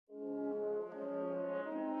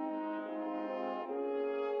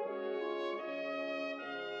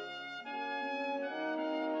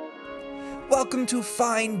welcome to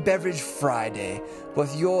Fine Beverage Friday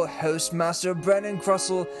with your host, Master Brennan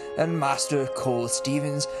Crussell and Master Cole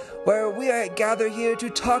Stevens, where we are gathered here to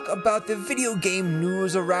talk about the video game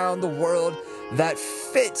news around the world that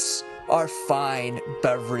fits our fine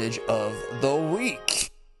beverage of the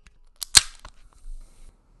week.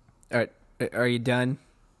 All right, are you done?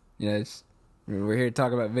 We're here to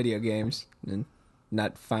talk about video games and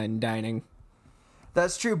not fine dining.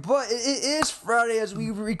 That's true, but it is Friday as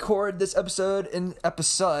we record this episode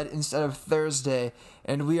instead of Thursday,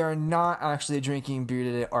 and we are not actually drinking beer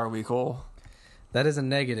today, are we, Cole? That is a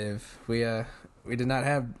negative. We did not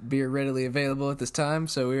have beer readily available at this time,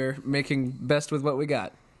 so we are making best with what we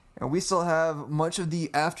got. And we still have much of the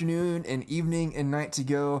afternoon and evening and night to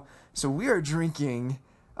go, so we are drinking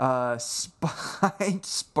spiked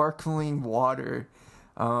sparkling water.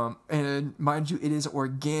 And mind you, it is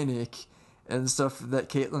organic and stuff that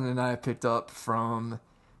Caitlin and I picked up from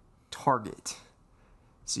Target.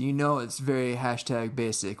 So you know it's very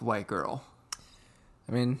 #basic white girl.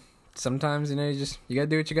 I mean, sometimes you gotta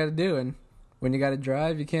do what you gotta do, and when you gotta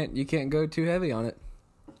drive, you can't go too heavy on it.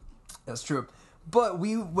 That's true. But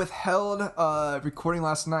we withheld recording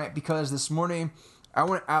last night because this morning I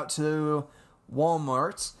went out to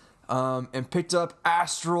Walmart and picked up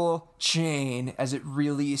Astral Chain as it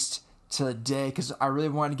released today because I really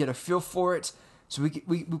wanted to get a feel for it, so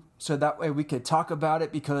so that way we could talk about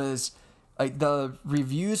it, because like the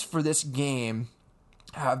reviews for this game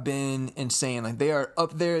have been insane. Like they are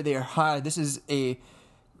up there, they are high. This is a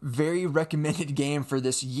very recommended game for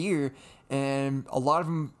this year, and a lot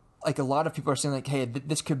of people are saying like, hey,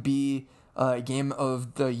 this could be a game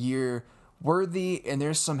of the year worthy. And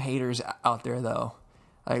there's some haters out there though.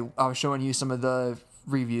 I was showing you some of the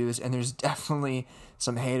reviews, and there's definitely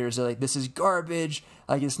some haters. They're like, this is garbage.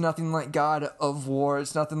 Like, it's nothing like God of War.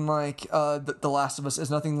 It's nothing like The Last of Us. It's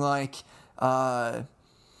nothing like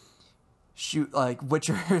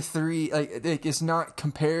Witcher 3. Like, it's not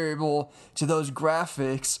comparable to those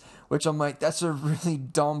graphics, which I'm like, that's a really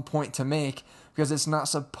dumb point to make, because it's not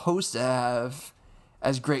supposed to have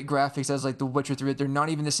as great graphics as like The Witcher 3. They're not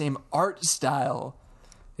even the same art style.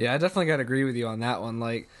 Yeah, I definitely gotta agree with you on that one.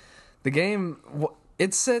 Like, the game,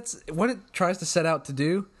 it sets what it tries to set out to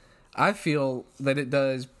do. I feel that it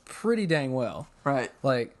does pretty dang well. Right.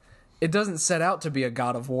 Like, it doesn't set out to be a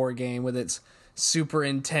God of War game with its super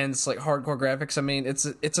intense, like, hardcore graphics. I mean, it's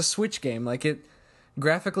a Switch game. Like, it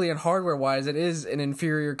graphically and hardware wise, it is an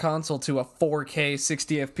inferior console to a 4K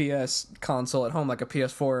 60 FPS console at home, like a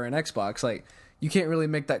PS4 or an Xbox. Like, you can't really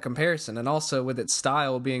make that comparison. And also with its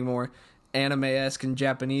style being more anime-esque and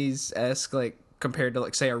Japanese-esque, like, compared to,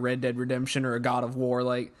 like, say, a Red Dead Redemption or a God of War.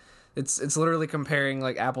 Like, it's literally comparing,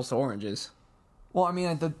 like, apples to oranges. Well, I mean,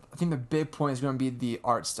 I think the big point is going to be the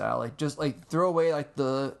art style. Like, just, like, throw away, like,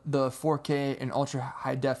 the 4K and ultra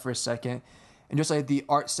high def for a second, and just, like, the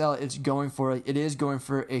art style it's going for, like, it is going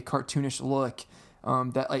for a cartoonish look,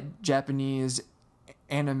 that, like, Japanese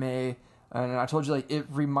anime. And I told you, like, it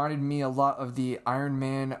reminded me a lot of the Iron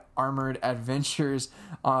Man Armored Adventures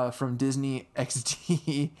from Disney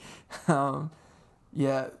XD.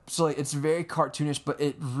 Yeah, so like it's very cartoonish, but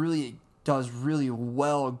it really does really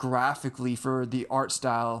well graphically for the art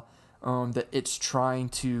style that it's trying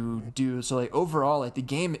to do. So like overall, like the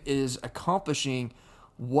game is accomplishing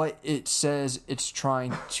what it says it's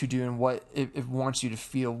trying to do and what it wants you to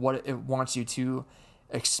feel, what it wants you to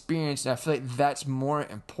experience. And I feel like that's more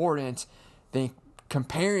important than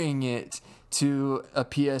comparing it to a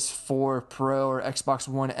PS4 Pro or Xbox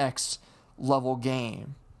One X level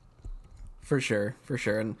game. For sure.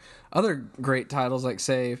 And other great titles, like,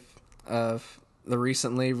 say, the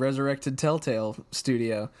recently resurrected Telltale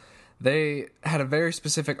studio, they had a very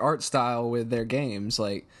specific art style with their games.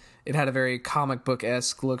 Like, it had a very comic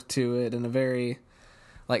book-esque look to it, and a very,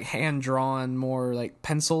 like, hand-drawn, more, like,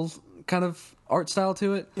 pencil kind of art style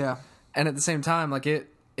to it. Yeah. And at the same time, like, it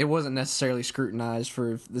wasn't necessarily scrutinized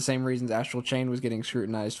for the same reasons Astral Chain was getting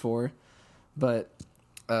scrutinized for. But,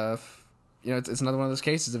 it's another one of those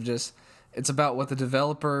cases of just, it's about what the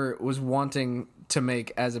developer was wanting to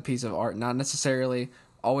make as a piece of art, not necessarily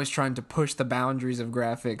always trying to push the boundaries of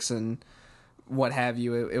graphics and what have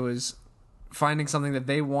you. It was finding something that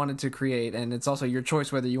they wanted to create, and it's also your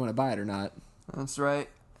choice whether you want to buy it or not. That's right.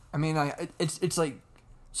 I mean, it's like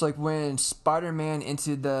when Spider-Man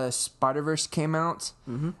Into the Spider-Verse came out,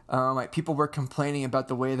 like people were complaining about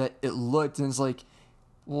the way that it looked, and it's like,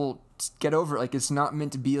 well, get over it. Like, it's not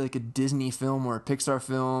meant to be like a Disney film or a Pixar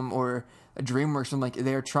film or a DreamWorks film. Like,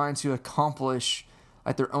 they're trying to accomplish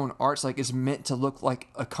like their own arts. Like, it's meant to look like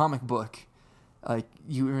a comic book. Like,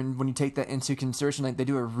 when you take that into consideration, like they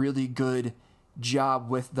do a really good job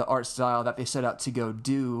with the art style that they set out to go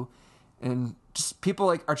do, and just people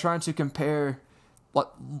like are trying to compare, like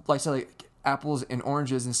say like apples and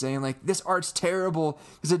oranges, and saying like this art's terrible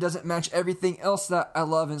because it doesn't match everything else that I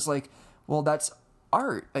love, and it's like, well, that's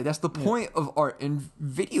art. Like that's the point of art, and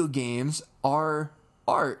video games are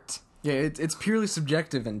art. Yeah, it's purely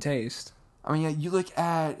subjective in taste. I mean, yeah, you look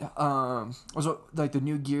at like the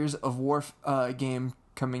new Gears of War game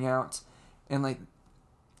coming out, and like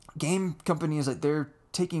game companies, like they're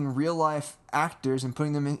taking real life actors and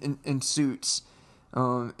putting them in suits,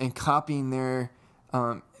 and copying their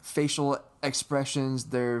facial expressions,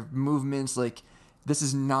 their movements. Like this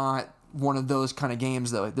is not one of those kind of games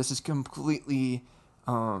though. Like, this is completely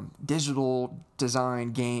digital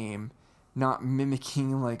design game, not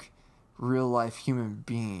mimicking like real life human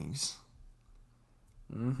beings.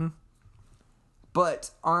 Mm-hmm.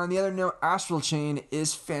 But on the other note, Astral Chain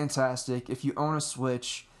is fantastic. If you own a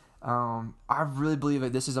Switch, I really believe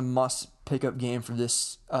that this is a must pick up game for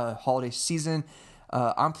this holiday season.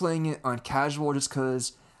 I'm playing it on casual just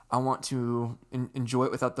because I want to enjoy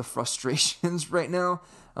it without the frustrations right now.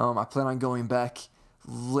 I plan on going back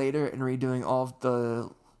later and redoing all of the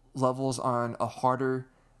levels on a harder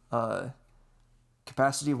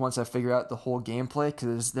capacity once I figure out the whole gameplay,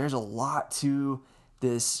 because there's a lot to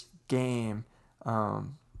this game.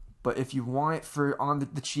 But if you want it for on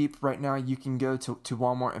the cheap right now, you can go to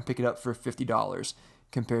Walmart and pick it up for $50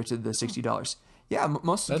 compared to the $60. Yeah,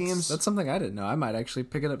 most games. That's something I didn't know. I might actually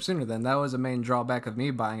pick it up sooner then. That was a main drawback of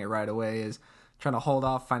me buying it right away, is trying to hold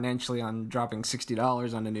off financially on dropping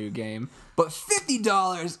 $60 on a new game. But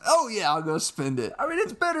 $50, oh yeah, I'll go spend it. I mean,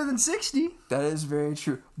 it's better than $60. That is very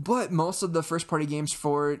true. But most of the first party games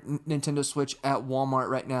for Nintendo Switch at Walmart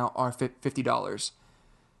right now are $50.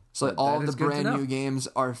 So like all the brand new games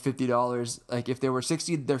are $50. Like if they were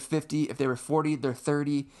 $60, they're $50. If they were $40, they're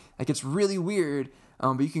 $30. Like it's really weird.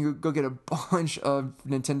 But you can go get a bunch of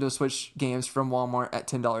Nintendo Switch games from Walmart at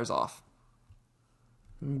 $10 off.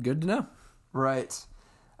 Good to know. Right.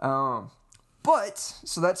 But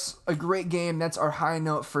so that's a great game. That's our high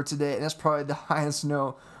note for today, and that's probably the highest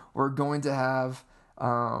note we're going to have.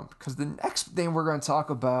 Because the next thing we're going to talk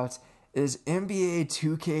about is NBA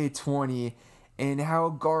 2K20. And how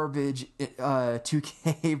garbage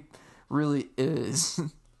 2K really is.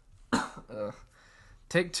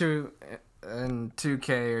 Take-Two and 2K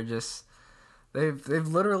are just they've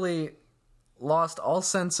literally lost all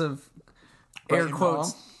sense of air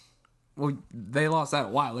quotes. Well, they lost that a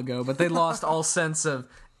while ago, but they lost all sense of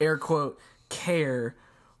air quote care,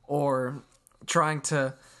 or trying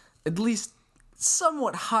to at least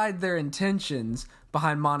somewhat hide their intentions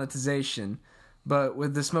behind monetization. But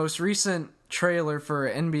with this most recent trailer for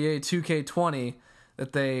NBA 2K20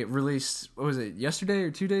 that they released, what was it, yesterday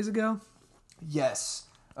or 2 days ago? Yes.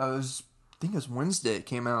 I think it was Wednesday it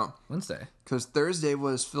came out. Wednesday. Because Thursday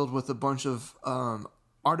was filled with a bunch of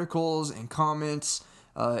articles and comments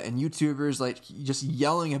and YouTubers like just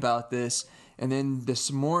yelling about this. And then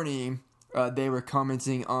this morning they were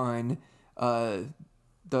commenting on the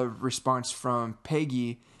response from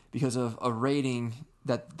Peggy because of a rating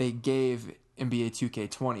that they gave NBA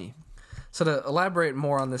 2K20. So to elaborate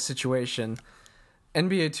more on this situation,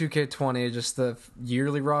 NBA 2K20 is just the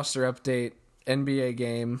yearly roster update NBA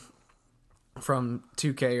game from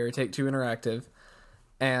 2K or Take-Two Interactive.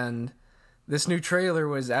 And this new trailer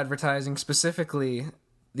was advertising specifically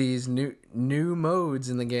these new modes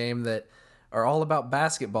in the game that are all about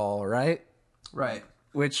basketball, right? Right.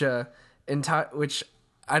 Which I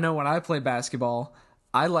know when I play basketball,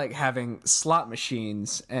 I like having slot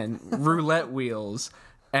machines and roulette wheels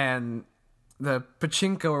and the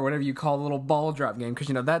pachinko or whatever you call the little ball drop game,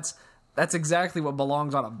 because that's exactly what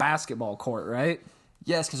belongs on a basketball court, right?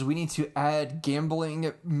 Yes, because we need to add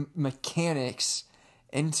gambling mechanics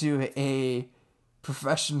into a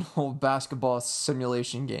professional basketball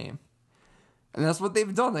simulation game, and that's what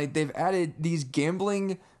they've done. Like they've added these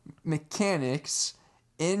gambling mechanics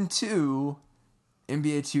into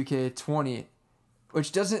NBA 2K20,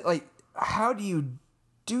 which doesn't like. How do you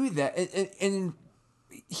do that? And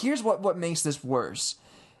here's what makes this worse,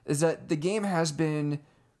 is that the game has been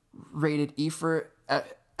rated E for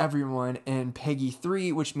everyone and Peggy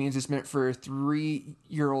 3, which means it's meant for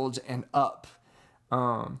 3-year-olds and up.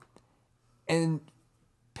 And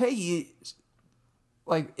Peggy,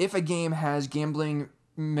 like, if a game has gambling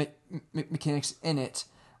mechanics in it,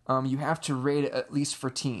 you have to rate it at least for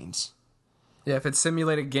teens. Yeah, if it's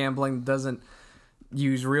simulated gambling, doesn't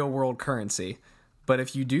use real-world currency. But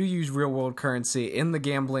if you do use real-world currency in the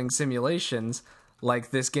gambling simulations,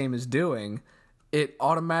 like this game is doing, it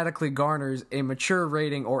automatically garners a mature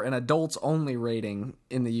rating or an adults-only rating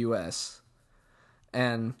in the U.S.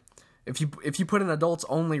 And if you put an adults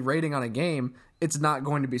only rating on a game, it's not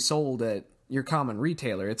going to be sold at your common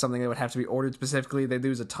retailer. It's something that would have to be ordered specifically. They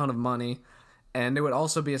lose a ton of money. And it would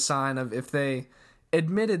also be a sign of if they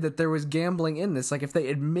admitted that there was gambling in this, like if they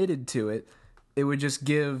admitted to it, it would just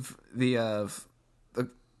give the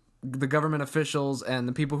government officials and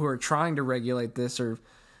the people who are trying to regulate this or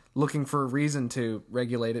looking for a reason to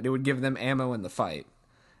regulate it, it would give them ammo in the fight.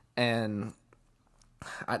 And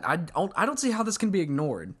I don't see how this can be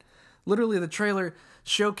ignored. Literally, the trailer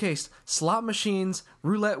showcased slot machines,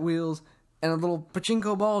 roulette wheels, and a little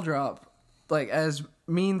pachinko ball drop, like as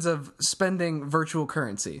means of spending virtual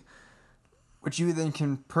currency. Which you then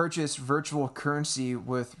can purchase virtual currency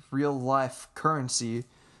with real life currency.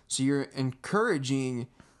 So you're encouraging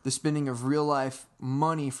the spending of real life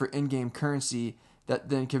money for in-game currency that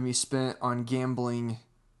then can be spent on gambling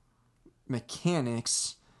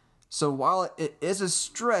mechanics. So while it is a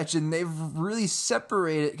stretch, and they've really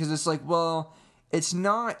separated, because it's like, well, it's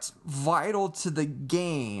not vital to the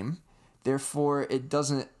game, therefore it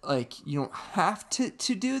doesn't, like, you don't have to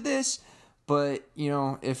do this, but, you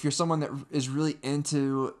know, if you're someone that is really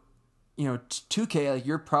into, you know, 2K, like,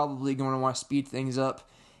 you're probably going to want to speed things up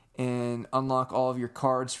and unlock all of your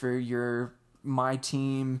cards for your My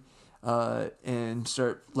Team, and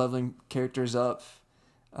start leveling characters up,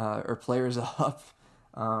 or players up.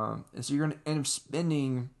 And so you're going to end up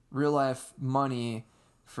spending real life money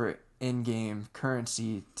for in-game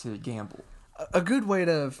currency to gamble. A good way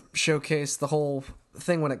to showcase the whole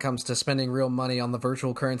thing when it comes to spending real money on the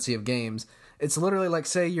virtual currency of games, it's literally like,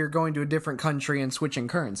 say you're going to a different country and switching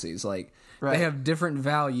currencies. Like, right. They have different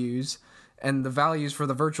values, and the values for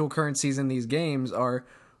the virtual currencies in these games are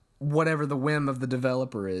whatever the whim of the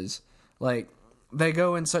developer is. Like, they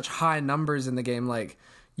go in such high numbers in the game. Like,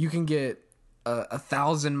 you can get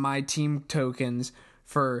 1,000 My Team tokens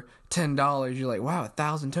for $10. You're like, wow,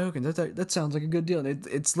 1,000 tokens. That sounds like a good deal.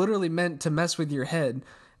 It's literally meant to mess with your head,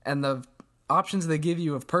 and the options they give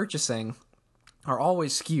you of purchasing are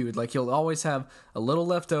always skewed. Like, you'll always have a little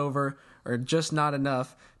left over or just not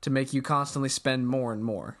enough to make you constantly spend more and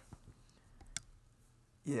more.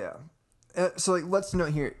 Yeah. So, like, let's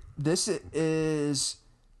note here, this is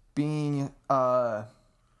being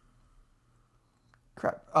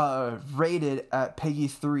rated at PEGI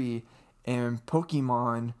 3, and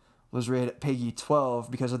Pokemon was rated at PEGI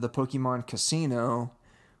 12 because of the Pokemon Casino,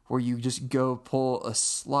 where you just go pull a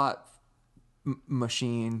slot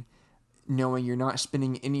machine knowing you're not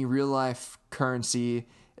spending any real life currency.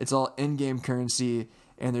 It's all in-game currency,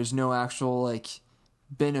 and there's no actual, like,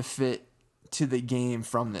 benefit to the game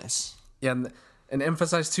from this. Yeah, and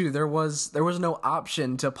emphasize too, there was no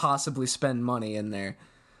option to possibly spend money in there.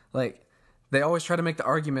 Like, they always try to make the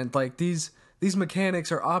argument, like, these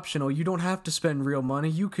mechanics are optional. You don't have to spend real money.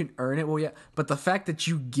 You can earn it. Well, yeah, but the fact that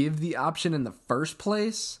you give the option in the first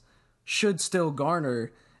place should still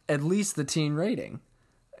garner at least the teen rating.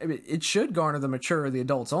 I mean, it should garner the mature or the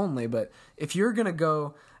adults only, but if you're going to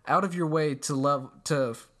go out of your way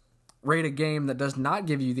to rate a game that does not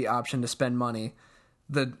give you the option to spend money,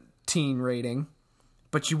 the teen rating,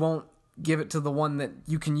 but you won't give it to the one that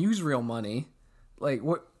you can use real money, like,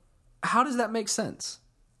 what? How does that make sense?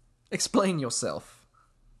 Explain yourself.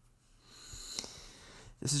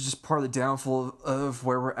 This is just part of the downfall of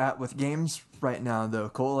where we're at with games right now, though,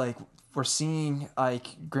 Cole. Like, we're seeing,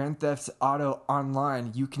 like, Grand Theft Auto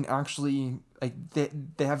Online. You can actually, like,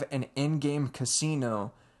 they have an in-game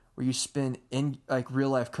casino where you spend in, like,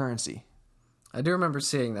 real-life currency. I do remember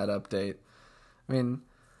seeing that update. I mean,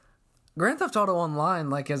 Grand Theft Auto Online,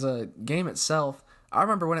 like, as a game itself, I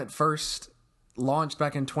remember when it first launched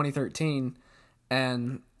back in 2013,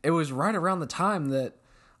 and it was right around the time that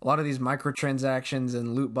a lot of these microtransactions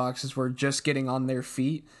and loot boxes were just getting on their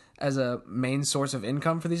feet as a main source of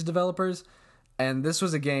income for these developers. And this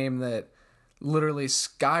was a game that literally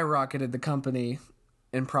skyrocketed the company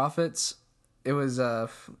in profits. It was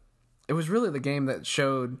really the game that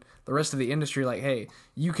showed the rest of the industry, like, hey,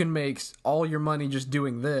 you can make all your money just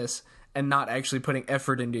doing this and not actually putting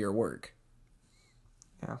effort into your work.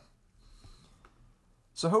 Yeah.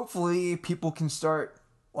 So hopefully people can start,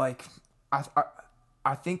 like,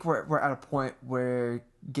 I think we're at a point where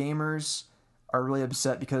gamers are really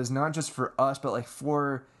upset, because not just for us, but, like,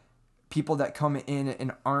 for people that come in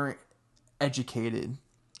and aren't educated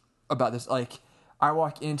about this. Like, I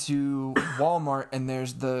walk into Walmart and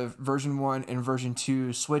there's the version 1 and version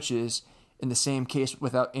 2 Switches in the same case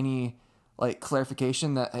without any, like,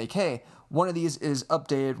 clarification that, like, hey, one of these is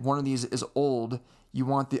updated, one of these is old. You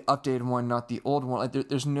want the updated one, not the old one. Like,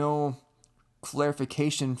 there's no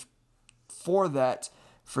clarification for that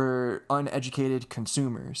for uneducated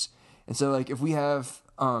consumers. And so like if we have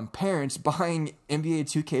parents buying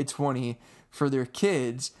NBA 2K20 for their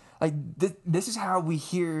kids, like this is how we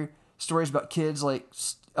hear stories about kids like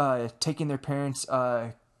taking their parents'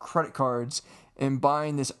 credit cards and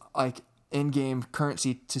buying this like in-game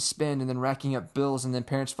currency to spend and then racking up bills, and then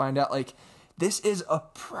parents find out. Like, this is a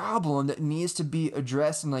problem that needs to be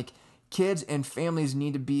addressed, and like kids and families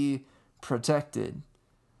need to be protected,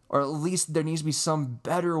 or at least there needs to be some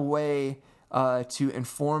better way to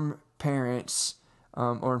inform parents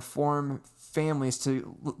or inform families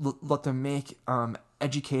to let them make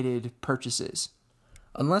educated purchases.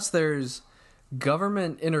 Unless there's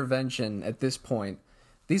government intervention at this point,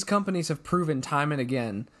 these companies have proven time and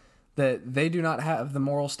again that they do not have the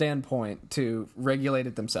moral standpoint to regulate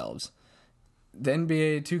it themselves. The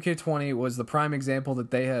NBA 2K20 was the prime example that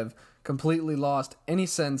they have completely lost any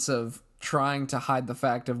sense of trying to hide the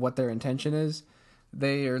fact of what their intention is.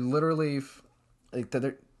 They are literally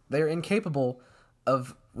they're incapable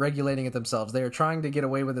of regulating it themselves. They are trying to get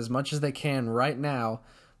away with as much as they can right now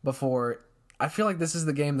before. I feel like this is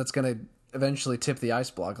the game that's going to eventually tip the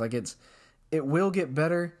ice block. Like it will get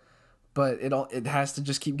better, but it has to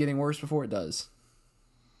just keep getting worse before it does.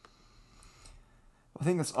 I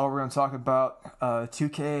think that's all we're going to talk about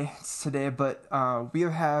 2K today, but we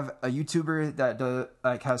have a YouTuber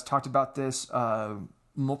that has talked about this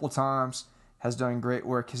multiple times, has done great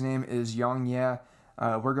work. His name is Young Yeah.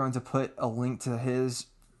 We're going to put a link to his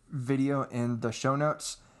video in the show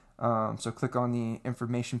notes, so click on the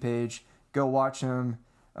information page. Go watch him.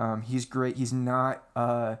 He's great. He's not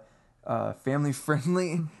family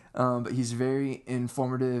friendly, but he's very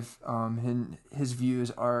informative. His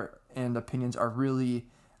views and opinions are really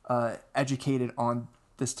educated on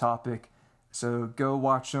this topic. So go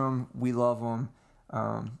watch him. We love him.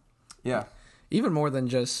 Yeah. Even more than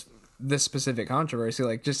just this specific controversy,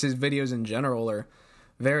 like just his videos in general are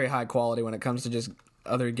very high quality when it comes to just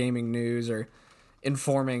other gaming news or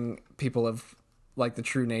informing people of like the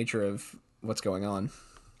true nature of what's going on.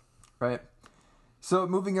 Right. So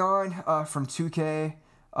moving on from 2K,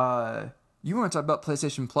 you want to talk about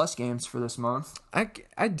PlayStation Plus games for this month?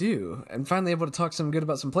 I do. I'm finally able to talk some good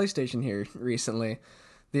about some PlayStation here recently.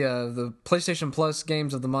 The PlayStation Plus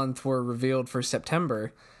games of the month were revealed for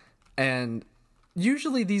September, and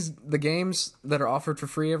usually the games that are offered for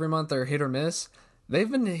free every month are hit or miss. They've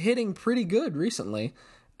been hitting pretty good recently,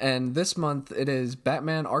 and this month it is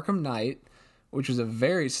Batman Arkham Knight, which was a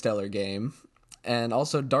very stellar game, and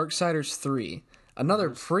also Darksiders 3, another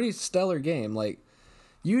pretty stellar game. Like,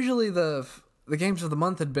 usually the games of the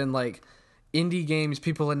month had been like indie games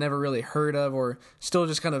people had never really heard of, or still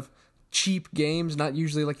just kind of cheap games, not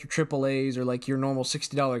usually like your AAAs or like your normal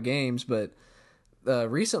 $60 games, but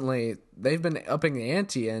recently they've been upping the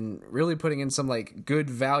ante and really putting in some like good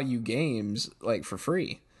value games like for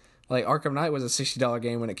free. Like Arkham Knight was a $60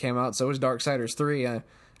 game when it came out, so was Darksiders 3. I'm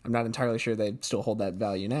not entirely sure they still hold that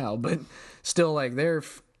value now, but still, like they're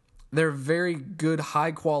very good,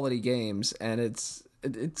 high quality games, and it's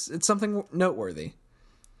something noteworthy.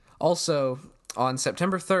 Also, on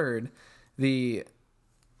September 3rd, the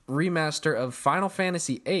remaster of Final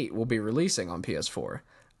Fantasy VIII will be releasing on PS4.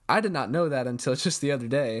 I did not know that until just the other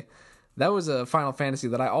day. That was a Final Fantasy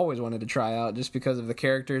that I always wanted to try out just because of the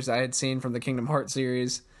characters I had seen from the Kingdom Hearts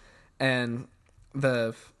series, and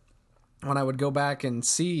when I would go back and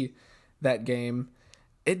see that game,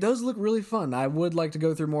 it does look really fun. I would like to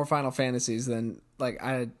go through more Final Fantasies than, like,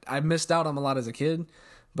 I missed out on a lot as a kid,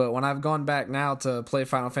 but when I've gone back now to play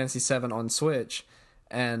Final Fantasy VII on Switch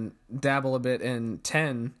and dabble a bit in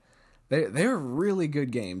 10, they're really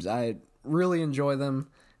good games. I really enjoy them,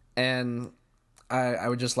 and I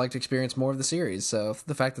would just like to experience more of the series. So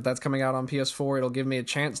the fact that that's coming out on PS4, it'll give me a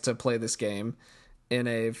chance to play this game in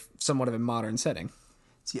a somewhat of a modern setting.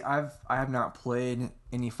 See, I have not played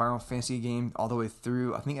any Final Fantasy game all the way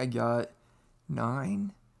through. I think I got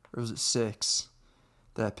 9, or was it 6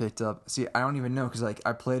 that I picked up. See, I don't even know, because like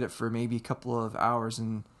I played it for maybe a couple of hours,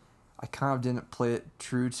 and I kind of didn't play it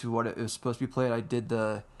true to what it was supposed to be played. I did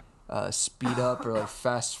the speed up or like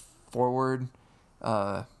fast forward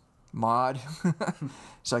mod,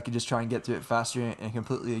 so I could just try and get through it faster, and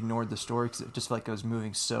completely ignored the story because it just felt like it was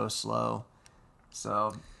moving so slow.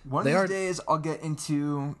 So one of these days, I'll get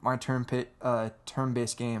into my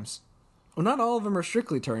turn-based games. Well, not all of them are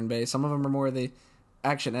strictly turn-based. Some of them are more the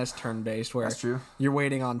action-esque turn-based, where that's true. You're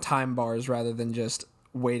waiting on time bars rather than just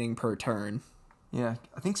waiting per turn. Yeah,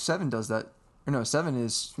 I think 7 does that. Or no, 7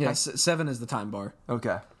 is... Yeah, 7 is the time bar.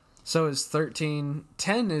 Okay. So is 13.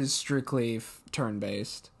 10 is strictly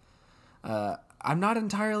turn-based. I'm not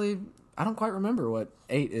entirely... I don't quite remember what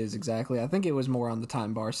 8 is exactly. I think it was more on the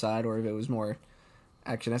time bar side, or if it was more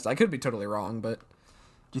Action. I could be totally wrong, but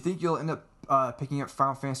Do you think you'll end up picking up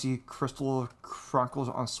Final Fantasy Crystal Chronicles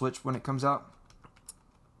on Switch when it comes out?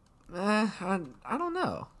 I don't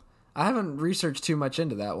know. I haven't researched too much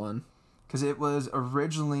into that one. Because it was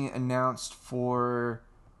originally announced for...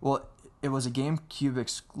 Well, it was a GameCube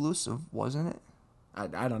exclusive, wasn't it?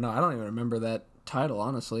 I don't know. I don't even remember that title,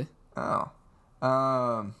 honestly. Oh.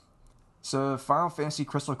 So Final Fantasy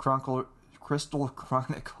Crystal Chronicles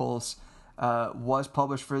was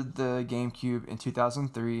published for the GameCube in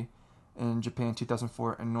 2003, in Japan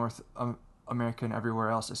 2004, and North America and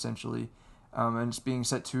everywhere else, essentially. And it's being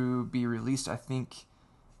set to be released, I think,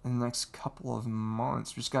 in the next couple of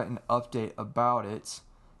months. We just got an update about it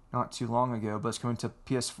not too long ago, but it's coming to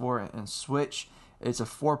PS4 and Switch. It's a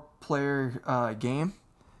 4-player game,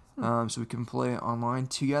 so we can play online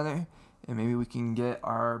together, and maybe we can get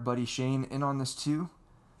our buddy Shane in on this too.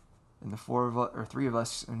 And the 3 of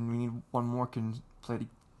us, and we need one more, can play the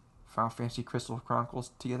Final Fantasy Crystal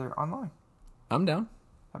Chronicles together online. I'm down.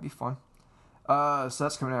 That'd be fun. So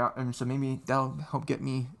that's coming out, and so maybe that'll help get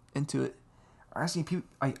me into it. I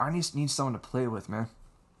just need someone to play with, man.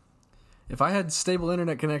 If I had stable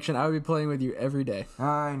internet connection, I would be playing with you every day.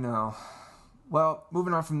 I know. Well,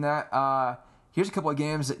 moving on from that, here's a couple of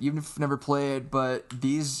games that you've never played, but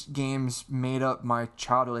these games made up my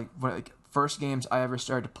childhood. First games I ever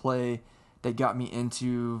started to play that got me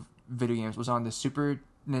into video games was on the Super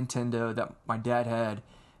Nintendo that my dad had,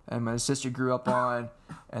 and my sister grew up on,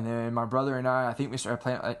 and then my brother and I think we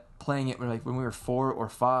started playing it when we were 4 or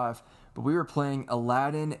 5. But we were playing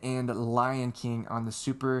Aladdin and Lion King on the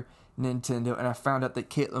Super Nintendo, and I found out that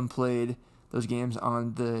Caitlin played those games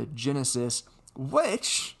on the Genesis,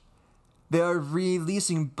 which they are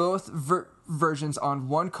releasing both versions on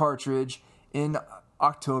one cartridge in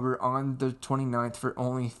October on the 29th for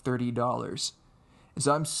only $30. And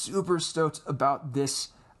so I'm super stoked about this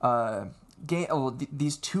game.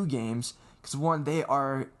 These 2 games, because one, they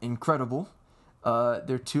are incredible.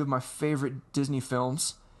 They're 2 of my favorite Disney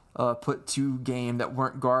films. Put to game that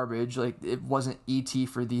weren't garbage. Like, it wasn't E.T.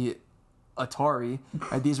 for the Atari.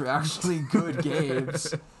 These were actually good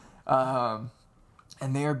games.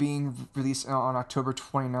 And they are being released on October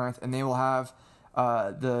 29th, and they will have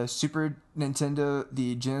the Super Nintendo,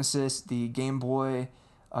 the Genesis, the Game Boy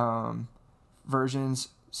versions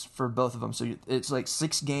for both of them. So it's like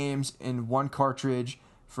 6 games in one cartridge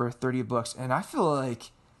for $30, and I feel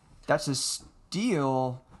like that's a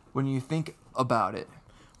steal when you think about it.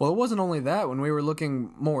 Well, it wasn't only that. When we were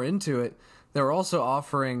looking more into it, they were also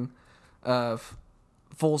offering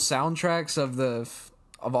full soundtracks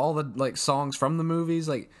of all the songs from the movies,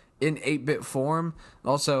 in 8-bit form.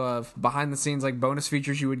 Also, behind the scenes bonus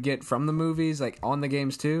features you would get from the movies, on the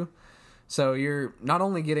games too. So you're not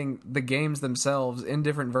only getting the games themselves in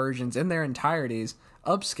different versions in their entireties,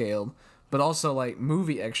 upscaled, but also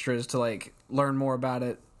movie extras to learn more about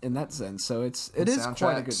it in that sense. So it is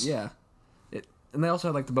quite a good, yeah. And they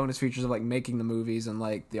also have the bonus features of making the movies and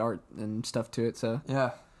the art and stuff to it. So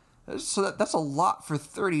yeah, so that's a lot for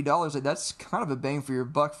 $30. That's kind of a bang for your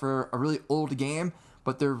buck for a really old game,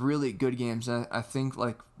 but they're really good games. And I think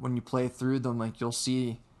when you play through them, you'll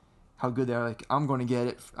see how good they are. I'm going to get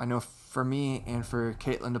it. I know for me and for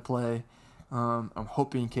Caitlin to play. I'm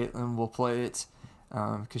hoping Caitlin will play it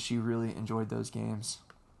because she really enjoyed those games.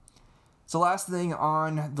 So last thing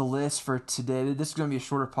on the list for today, this is going to be a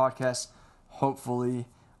shorter podcast. Hopefully,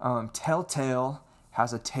 Telltale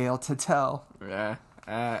has a tale to tell. Yeah,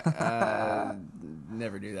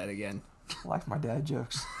 never do that again. Like my dad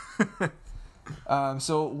jokes.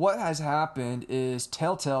 So what has happened is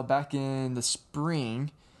Telltale back in the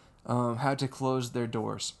spring had to close their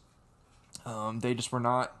doors. They just were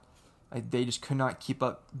not. They just could not keep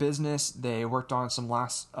up business. They worked on some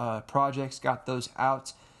last projects, got those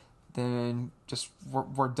out, then just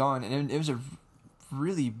were done, and it was a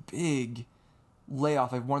really big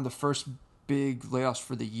layoff, one of the first big layoffs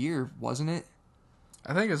for the year, wasn't it?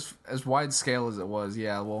 I think as wide scale as it was,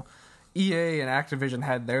 yeah. Well, EA and Activision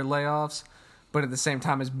had their layoffs, but at the same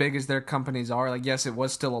time, as big as their companies are, yes, it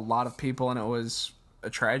was still a lot of people, and it was a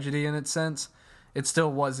tragedy in its sense. It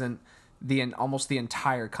still wasn't almost the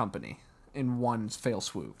entire company in one fell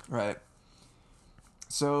swoop. Right.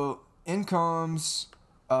 So in comes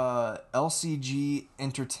LCG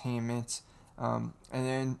Entertainment, and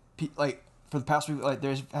then for the past week,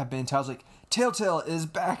 there's have been tales Telltale is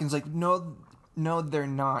back, and it's no, they're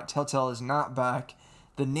not. Telltale is not back.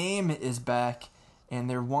 The name is back, and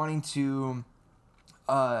they're wanting to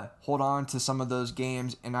hold on to some of those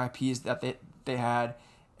games and IPs that they had,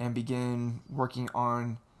 and begin working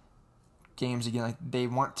on games again. They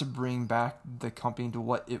want to bring back the company to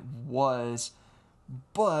what it was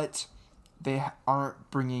but they aren't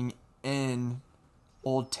bringing in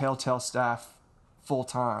old Telltale staff full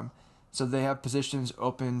time. So they have positions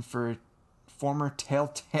open for former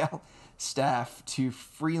Telltale staff to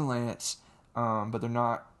freelance, but they're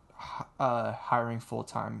not hiring full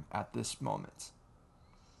time at this moment.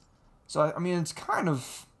 So I mean, it's kind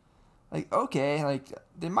of like, okay, like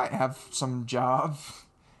they might have some job,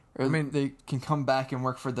 or I mean, they can come back and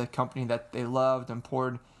work for the company that they loved and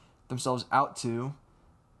poured themselves out to.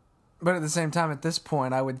 But at the same time, at this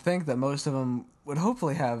point, I would think that most of them would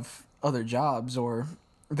hopefully have other jobs, or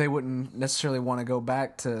they wouldn't necessarily want to go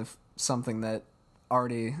back to something that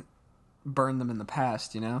already burned them in the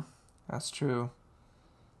past, you know? That's true.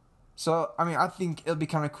 So, I mean, I think it'll be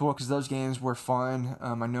kind of cool because those games were fun.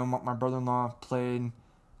 I know my brother-in-law played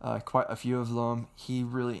quite a few of them. He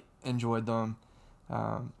really enjoyed them.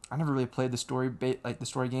 I never really played the story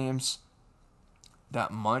games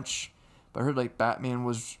that much, but I heard like Batman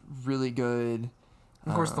was really good.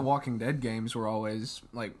 Of course, the Walking Dead games were always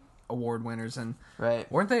like award winners, and right,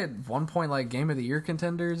 weren't they at one point like Game of the Year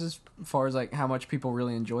contenders as far as like how much people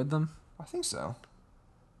really enjoyed them? I think so.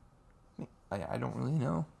 I don't really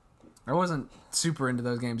know. I wasn't super into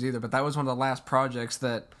those games either, but that was one of the last projects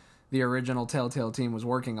that the original Telltale team was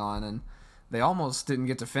working on, and they almost didn't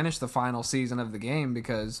get to finish the final season of the game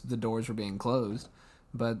because the doors were being closed.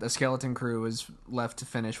 But the skeleton crew was left to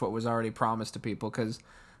finish what was already promised to people because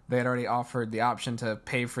they had already offered the option to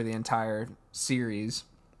pay for the entire series,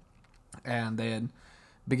 and they had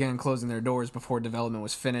began closing their doors before development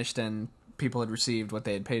was finished and people had received what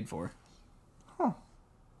they had paid for. Huh.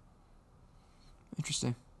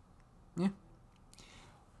 Interesting. Yeah.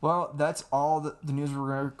 Well, that's all the news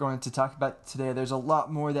we're going to talk about today. There's a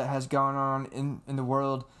lot more that has gone on in the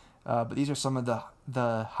world, but these are some of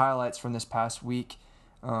the highlights from this past week,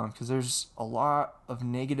 because there's a lot of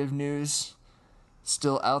negative news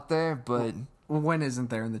still out there, but... Well, when isn't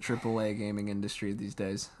there in the AAA gaming industry these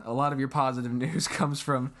days? A lot of your positive news comes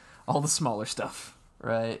from all the smaller stuff.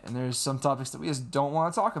 Right, and there's some topics that we just don't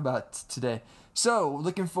want to talk about today. So,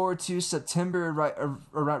 looking forward to September right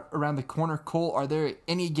around the corner. Cole, are there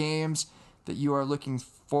any games that you are looking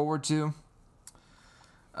forward to?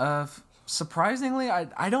 Surprisingly,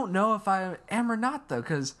 I don't know if I am or not, though,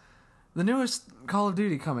 because the newest Call of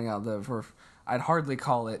Duty coming out, though, I'd hardly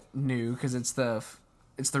call it new, because it's the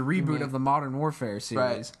reboot of the Modern Warfare series.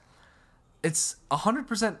 Right. It's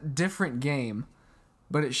 100% different game,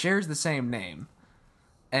 but it shares the same name.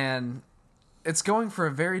 And it's going for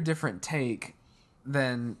a very different take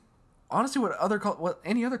than, honestly, what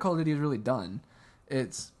any other Call of Duty has really done.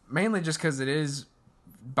 It's mainly just because it is,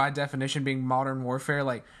 by definition, being Modern Warfare.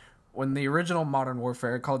 Like, when the original Modern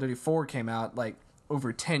Warfare, Call of Duty 4, came out, like,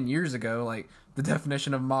 over 10 years ago, like, the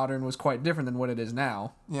definition of modern was quite different than what it is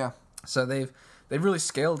now. Yeah. So they've really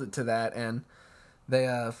scaled it to that, and they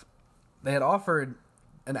had offered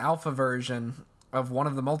an alpha version of one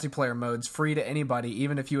of the multiplayer modes free to anybody,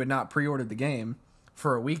 even if you had not pre-ordered the game,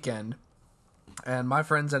 for a weekend. And my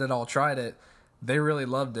friends that had all tried it, they really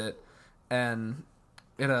loved it, and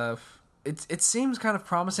it seems kind of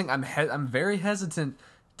promising. I'm very hesitant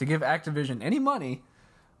to give Activision any money,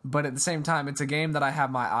 but at the same time, it's a game that I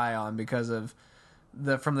have my eye on because of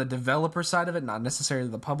from the developer side of it, not necessarily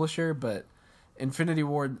the publisher, but Infinity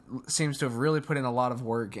Ward seems to have really put in a lot of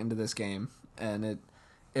work into this game, and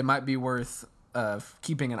it might be worth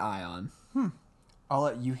keeping an eye on. I'll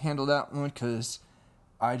let you handle that one because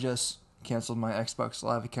I just canceled my Xbox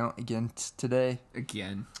Live account again today.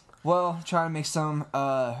 Again. Well, trying to make some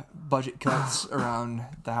budget cuts around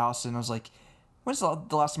the house, and I was like, when's the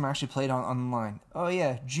last time I actually played online? Oh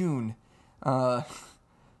yeah, June. So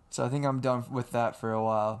I think I'm done with that for a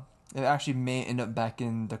while. It actually may end up back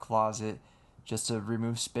in the closet just to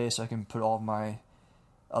remove space so I can put all of my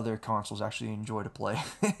other consoles I actually enjoy to play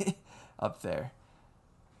up there.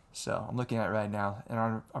 So I'm looking at it right now, and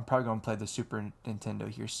I'm probably going to play the Super Nintendo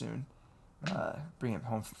here soon. Bring it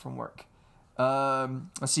home from work.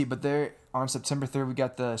 Let's see, but there on September 3rd we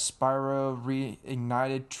got the Spyro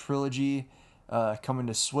Reignited trilogy coming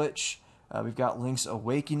to Switch. We've got Link's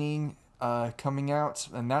Awakening coming out,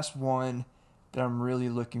 and that's one that I'm really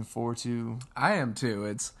looking forward to. I am too.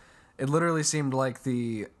 It literally seemed like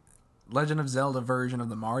the Legend of Zelda version of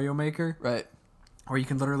the Mario Maker, right? Where you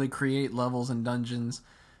can literally create levels and dungeons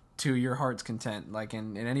to your heart's content, like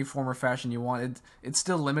in any form or fashion you want. It's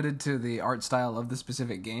still limited to the art style of the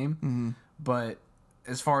specific game, but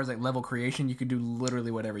as far as like level creation, you could do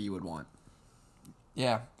literally whatever you would want.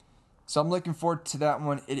 Yeah. So I'm looking forward to that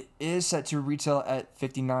one. It is set to retail at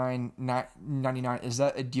 $59.99. Is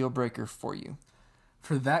that a deal breaker for you?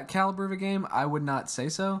 For that caliber of a game, I would not say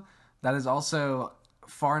so. That is also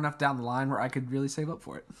far enough down the line where I could really save up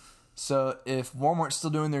for it. So if Walmart's still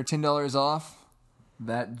doing their $10 off,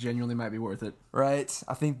 that genuinely might be worth it. Right?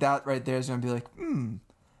 I think that right there is going to be like,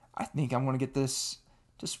 I think I'm going to get this.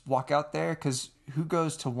 Just walk out there, because who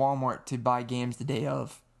goes to Walmart to buy games the day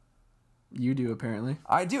of? You do, apparently.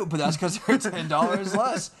 I do, but that's because they're $10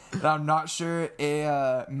 less. And I'm not sure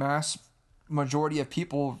a mass majority of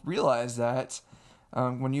people realize that.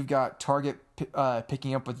 When you've got Target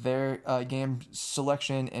picking up with their game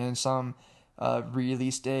selection and some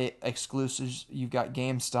release day exclusives, you've got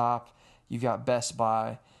GameStop, you've got Best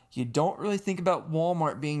Buy. You don't really think about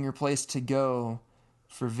Walmart being your place to go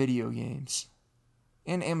for video games.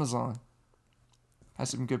 And Amazon has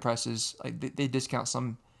some good prices. Like they discount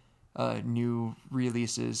some new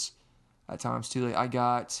releases at times too. Like I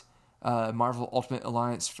got Marvel Ultimate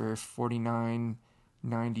Alliance for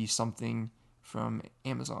 $49.90 something from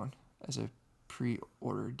Amazon as a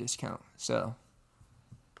pre-order discount. So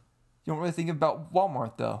you don't really think about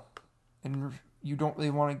Walmart though, and you don't really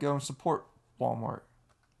want to go and support Walmart.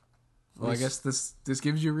 Well, I guess this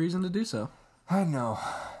gives you a reason to do so. I know.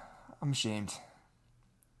 I'm ashamed.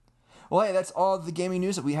 Well, hey, that's all the gaming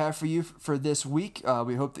news that we have for you for this week.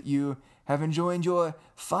 We hope that you have enjoyed your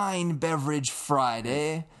Fine Beverage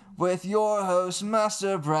Friday with your hosts,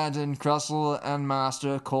 Master Brandon Krussell and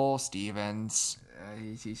Master Cole Stevens.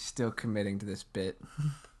 He's still committing to this bit.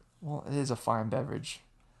 Well, it is a fine beverage.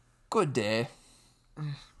 Good day.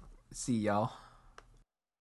 See y'all.